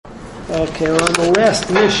Okay, we're on the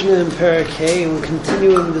last Mishnah in Perek Hey, and we're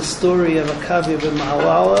continuing the story of Akavia ben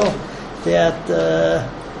Mahalalel. That,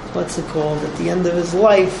 at the end of his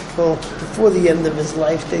life, well, before the end of his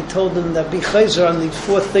life, they told him that be chayzer on these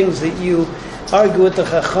four things that you argue with the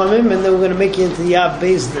Chachamim, and then we're going to make you into Yab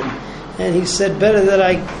Beis Din. And he said, better that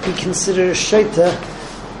I be considered a shaita,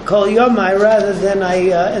 kol yomai, rather than I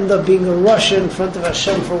end up being a Russia in front of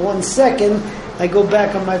Hashem for 1 second. I go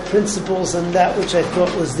back on my principles and that which I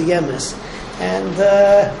thought was the emes. And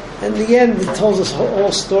in the end, he tells us a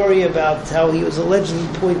whole story about how he was allegedly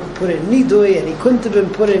put in Nidui, and he couldn't have been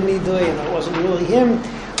put in Nidui, and it wasn't really him.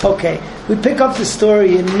 Okay, we pick up the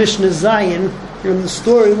story in Mishnah Zayin, and the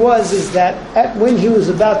story is that when he was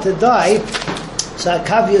about to die, so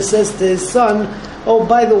Akavia says to his son, oh,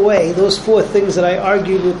 by the way, those four things that I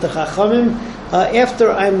argued with the Chachamim, after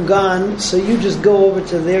I'm gone, so you just go over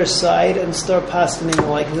to their side and start paskening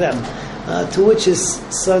like them. To which his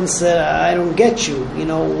son said, I don't get you.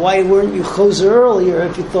 Why weren't you choser earlier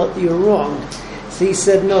if you thought you were wrong? So he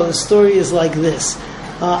said, no, the story is like this.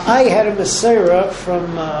 I had a Mesorah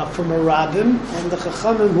from a Rabbim, and the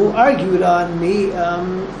Chachamim who argued on me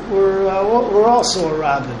were also a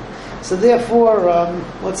Rabbim. So therefore,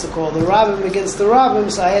 the Rabbim against the Rabbim,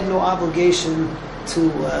 so I had no obligation to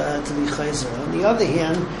be chayzer. On the other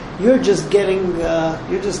hand, you're just getting the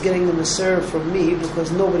Mesorah from me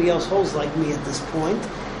because nobody else holds like me at this point,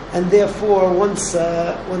 and therefore once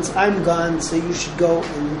I'm gone, so you should go,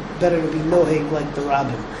 and better to be noheg like the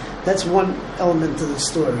Rabbim. That's one element of the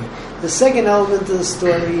story. The second element of the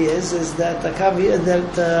story is that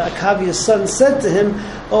Akavia's son said to him,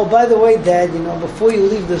 oh, by the way, Dad, before you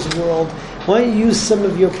leave this world, why don't you use some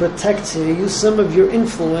of your protection, use some of your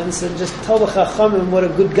influence, and just tell the Chachamim what a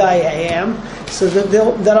good guy I am, so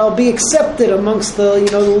that I'll be accepted amongst the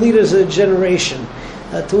leaders of the generation.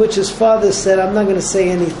 To which his father said, I'm not going to say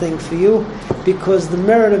anything for you, because the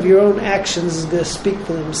merit of your own actions is going to speak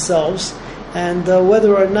for themselves. And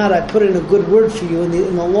whether or not I put in a good word for you in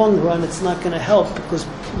the long run, it's not going to help, because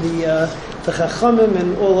the Chachamim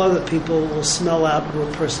and all other people will smell out who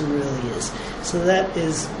a person really is. So that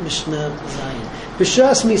is Mishnah Zayin.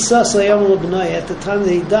 B'shas misas layam l'bnai, at the time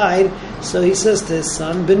that he died, so he says to his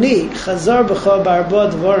son, B'ni, chazar b'cha b'arba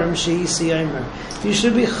dvarim she'isi yomer. You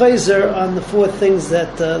should be chayzer on the four things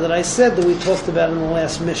that I said that we talked about in the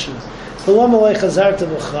last Mishnah. V'lam alei chazarta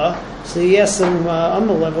b'cha. So he asked him,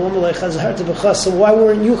 Amalei, v'lam alei chazarta b'cha, so why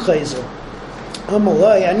weren't you chayzer?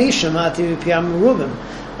 Amalei, ani shamati v'piyam merubim.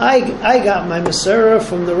 I got my Mesorah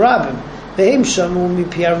from the Rabbim. Ve'im shamu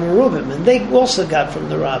mipiyam merubim, and they also got from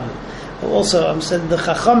the Rabbim. Also, I'm saying the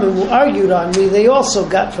Chachamim who argued on me, they also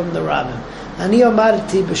got from the Rabbim. Ani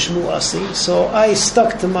amarti b'shmuasi, so I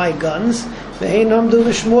stuck to my guns. Ve'ein amdu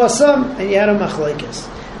b'shmuasam, and you had a machlekes.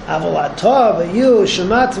 Aval atah, but you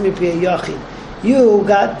shamat mipiyam yachid. You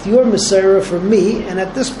got your Mesorah from me, and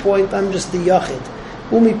at this point, I'm just the yachid.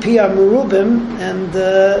 Umi pia merubim, and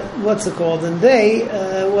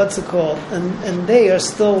and they are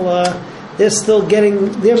still they're still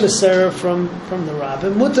getting their Mesorah from the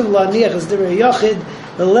Rabbim. Mutav la'niach is divrei yachid,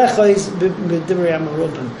 v'lecha is b'divrei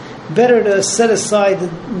merubim. Better to set aside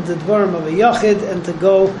the dvarim of a yachid and to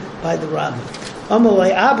go by the Rabbim.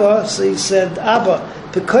 Amalei Abba, so he said, Abba,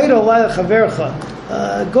 p'koyro la'ach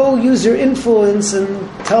havercha, go use your influence and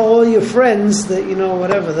tell all your friends that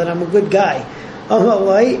that I'm a good guy.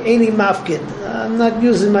 Amalai, any mafkid. I'm not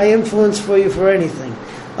using my influence for you for anything.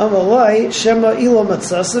 Amalai, shema ilo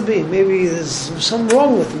matzasabi. Maybe there's something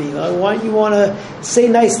wrong with me. You want to say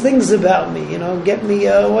nice things about me. Get me,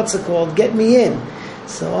 get me in.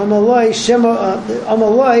 So Amalai, shema,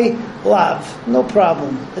 Amalai, lav. No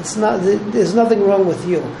problem. There's nothing wrong with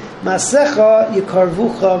you. Masecha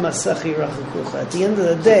yikarvucha, masecha yirachukucha. At the end of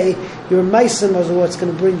the day, your meisim are what's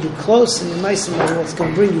going to bring you close, and your meisim are what's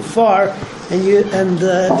going to bring you far. And at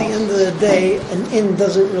the end of the day, an in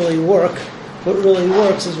doesn't really work. What really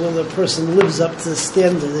works is when the person lives up to the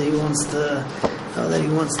standard that he wants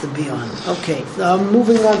to be on. Okay,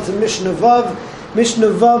 moving on to Mishnah Vav. Mishnah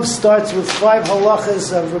Vav starts with 5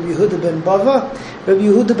 halachas of Rabbi Yehuda ben Bava. Rabbi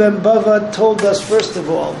Yehuda ben Bava told us, first of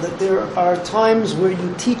all, that there are times where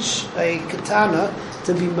you teach a katana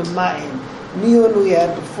to be mama'im. Miyun we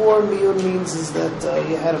had before. Miyun means is that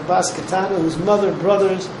you had a bas katana whose mother,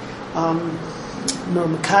 brothers, nor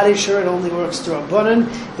Makadish her, it only works to Rabbanan.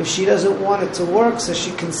 If she doesn't want it to work, so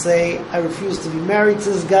she can say, I refuse to be married to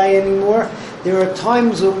this guy anymore, There are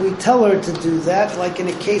times when we tell her to do that, like in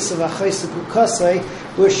a case of Achayse Kukasai,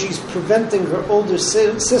 where she's preventing her older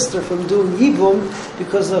sister from doing Yibum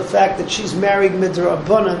because of the fact that she's married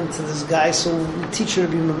Midrabanan to this guy, so we teach her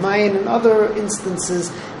to be Mamayan, and other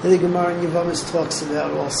instances that the Gemara in Yevamos talks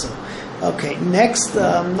about also. Okay, next,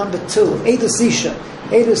 number 2, Eidus Isha.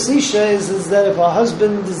 Eidus Isha is that if a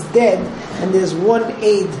husband is dead and there's one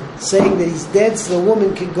aid saying that he's dead, so the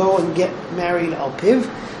woman can go and get married al piv.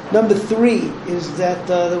 Number 3 is that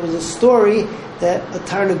there was a story that a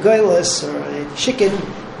tarnagolas, or a chicken,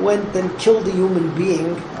 went and killed a human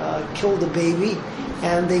being, killed a baby,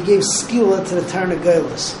 and they gave skila to the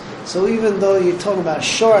tarnagolas. So even though you're talking about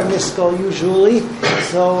shor niskal usually,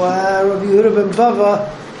 so Rabbi Yehuda ben Bava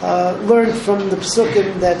learned from the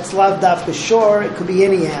psukim that lav dafka shor, it could be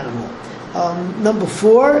any animal. Number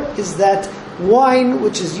 4 is that wine,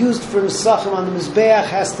 which is used for nesachim on the mizbeach,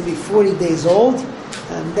 has to be 40 days old,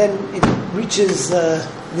 and then it reaches the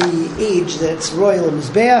age that's royal in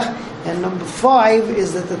mizbeach. And number 5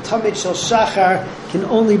 is that the tamid shel shachar can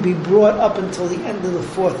only be brought up until the end of the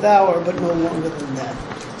 4th hour, but no longer than that.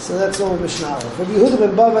 So that's all Mishnah. For Yehuda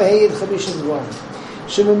ben Bava Heid Chamisha Dvarim.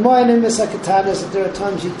 Shemamayin is a katana, that there are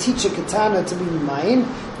times you teach a katana to be mayin.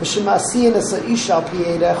 V'shemasiyin es ha'isha al pi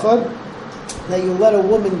eid echad, that you let a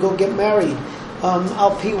woman go get married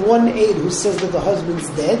al pi one aid who says that the husband's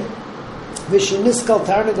dead. V'sheniskal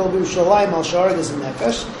tarnagol b'Yerushalayim al sharagas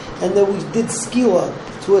nefesh, and then we did skila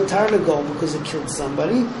to a tarnagol because it killed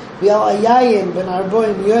somebody. V'al ayayim ben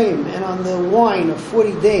arboim yoyim, and on the wine of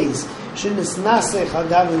 40 days, shenis nasech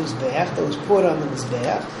hagav mizbeach, that was poured on the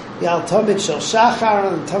mizbeach. Yal Tamid Shel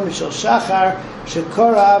Shachar, and Tamid Shel Shachar,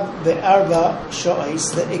 Shekorab Be'arba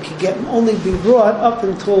Sho'is, that it could only be brought up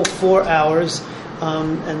until 4 hours.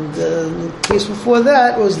 And the case before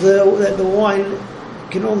that was that the wine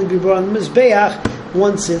can only be brought on the Mizbeach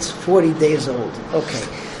once it's 40 days old. Okay.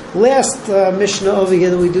 Last Mishnah over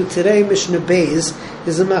here that we do today, Mishnah Beis,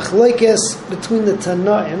 is a machlokes between the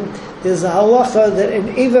Tanoim. There's a halacha that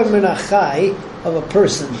an Eiver Menachai of a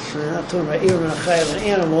person, I'm not talking about Eiver Menachai of an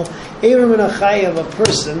animal, Eiver Menachai of a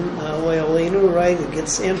person, right, it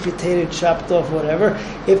gets amputated, chopped off, whatever.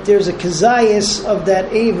 If there's a kazayas of that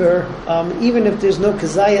Eiver, even if there's no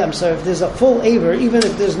kazayas, if there's a full Eiver, even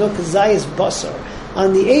if there's no kazayas basar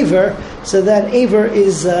on the Eiver, so that Eiver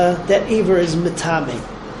is mitame.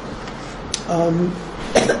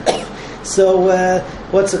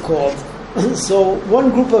 What's it called? So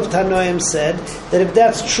one group of Tanoim said that if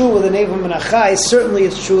that's true with an Eiver Menachai, certainly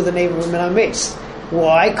it's true with an Eiver Menames.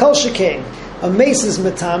 Why? Kol shekain. A mace is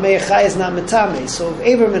metame, a chai is not metame. So if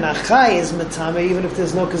Eiver Menachai is metame, even if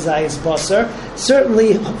there's no kazayas basar,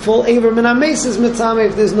 certainly full Eiver Menames is metame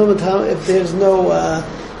if there's no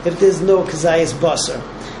kazayas basar.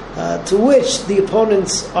 To which the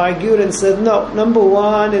opponents argued and said, no, number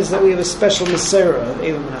 1 is that we have a special Mesorah of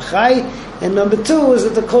Eiver Menachai, and number 2 is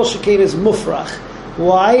that the Kol Shekain is Mufrach.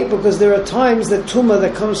 Why? Because there are times that Tumah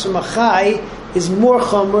that comes from a Chai is more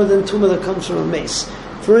Chomer than Tumah that comes from a Mace.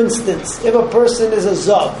 For instance, if a person is a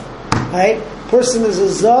Zav, right? Person is a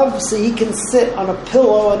Zav, so he can sit on a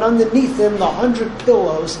pillow, and underneath him, the 100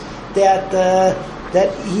 pillows that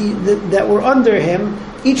were under him,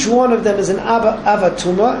 each one of them is an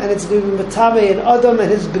avatuma, and it's going to be matame and adam and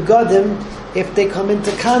his begadim if they come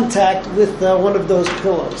into contact with one of those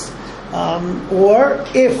pillows. Or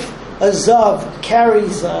if a zav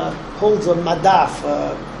holds a madaf,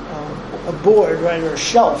 a board, right, or a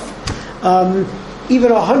shelf,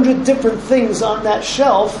 even 100 different things on that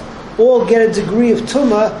shelf all get a degree of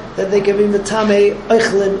tuma that they can be matame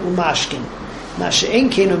eichlin umashkin.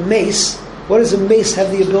 Masha'en kain a mace. What does a mace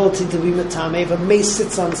have the ability to be matame? If a mace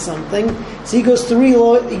sits on something, so he goes 3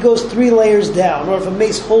 layers down. Or if a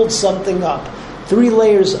mace holds something up, 3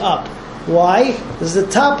 layers up. Why? Because the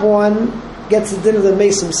top one gets a din of the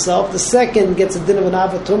mace himself, the second gets a din of an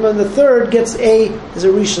avatuma, and the third is a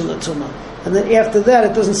rishon latuma. And then after that,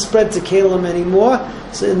 it doesn't spread to kalim anymore.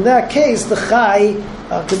 So in that case, the chai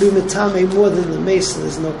could be matame more than the mace, so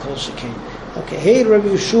there's no kol shekain. Okay, hey Rabbi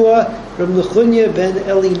Yeshua, Rabbi Nechunya ben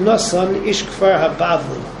Eli Nasan Ish Kfar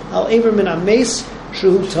Habavli Al Eiver Min Ames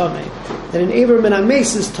Shuhu Tameh. That an Eiver Min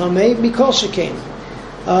Ames is Tameh Mikol Shekain.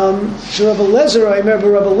 Rabbi Lezer, I remember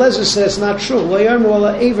Rabbi Lezer said it's not true. Lo Yarmu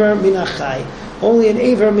Ala Eiver Min Achai. Only an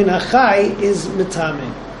Eiver Min Achai is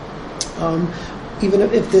Mitameh. Even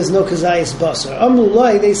if there's no kazayas basar.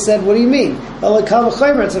 Amulai, they said, what do you mean? Well, it's a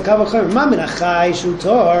kavachomer. Ma min achai shu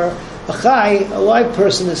tor. A chai, a live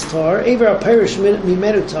person is tor. Aver a perish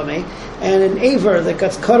mimenu tame, and an aver that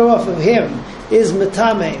gets cut off of him is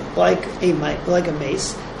metame, like a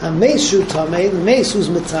mace. A mace shu tame, the mace who's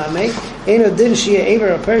metame, Eino din shia aver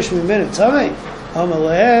a perish mimenu tamei.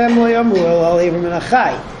 Amalehem lo yamru al aver min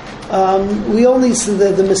achai. We only see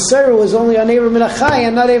the Mesorah was only on aver min achai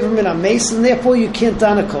and not aver min ames, and therefore you can't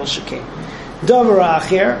don a kol shekain. Davar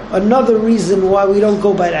acher, another reason why we don't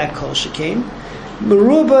go by that kol shekain.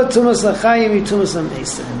 Meruba tumas achayim tumas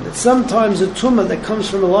amesim. That sometimes a tumah that comes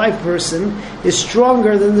from a live person is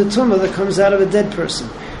stronger than the tumah that comes out of a dead person.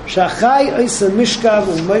 Shachai oisa mishkav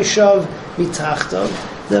u'meishav mitachtav.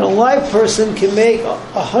 That a live person can make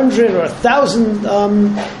 100 or 1,000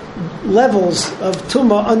 levels of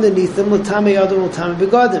tumah underneath them. L'tamei adam l'tamei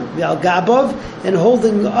begadim. V'al gabav, and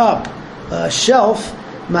holding up a shelf.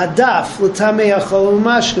 Madaf l'tamei achol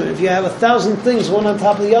u'mashkim. If you have 1,000 things, one on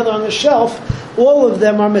top of the other on the shelf, all of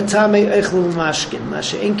them are metame echlu mashkin.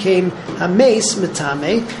 Mashe'en came hames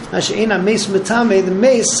metame. Mashe'en hames metame. The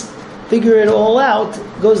mace, figure it all out,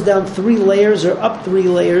 goes down 3 layers or up 3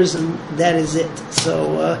 layers, and that is it.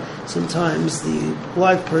 So sometimes the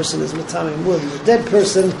live person is metame more than the dead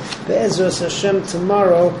person. Be'ezras Hashem,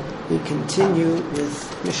 tomorrow we continue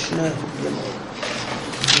with Mishnah Yomov.